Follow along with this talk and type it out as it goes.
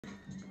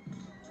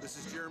This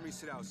is Jeremy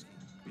Sadowski.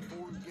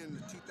 Before we begin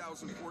the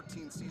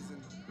 2014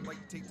 season, I'd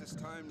like to take this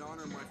time to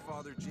honor my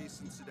father,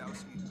 Jason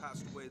Sadowski, who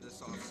passed away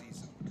this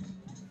off-season.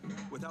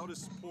 Without his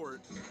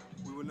support,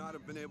 we would not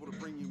have been able to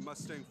bring you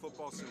Mustang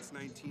football since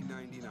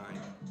 1999.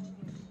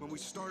 When we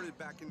started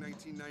back in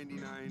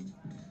 1999,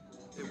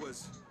 it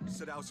was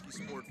Sadowski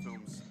Sport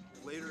Films,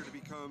 later to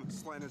become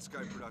Slanted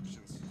Sky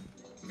Productions.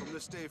 From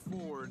this day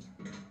forward,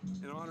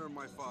 in honor of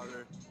my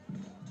father,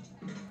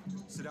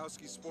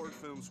 Sadowski Sport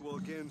Films will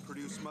again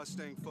produce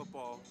Mustang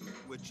football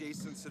with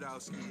Jason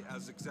Sadowski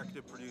as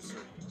executive producer.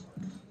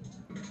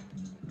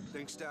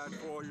 Thanks, Dad,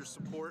 for all your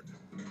support,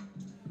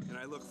 and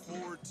I look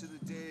forward to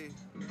the day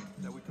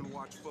that we can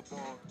watch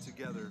football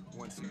together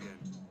once again.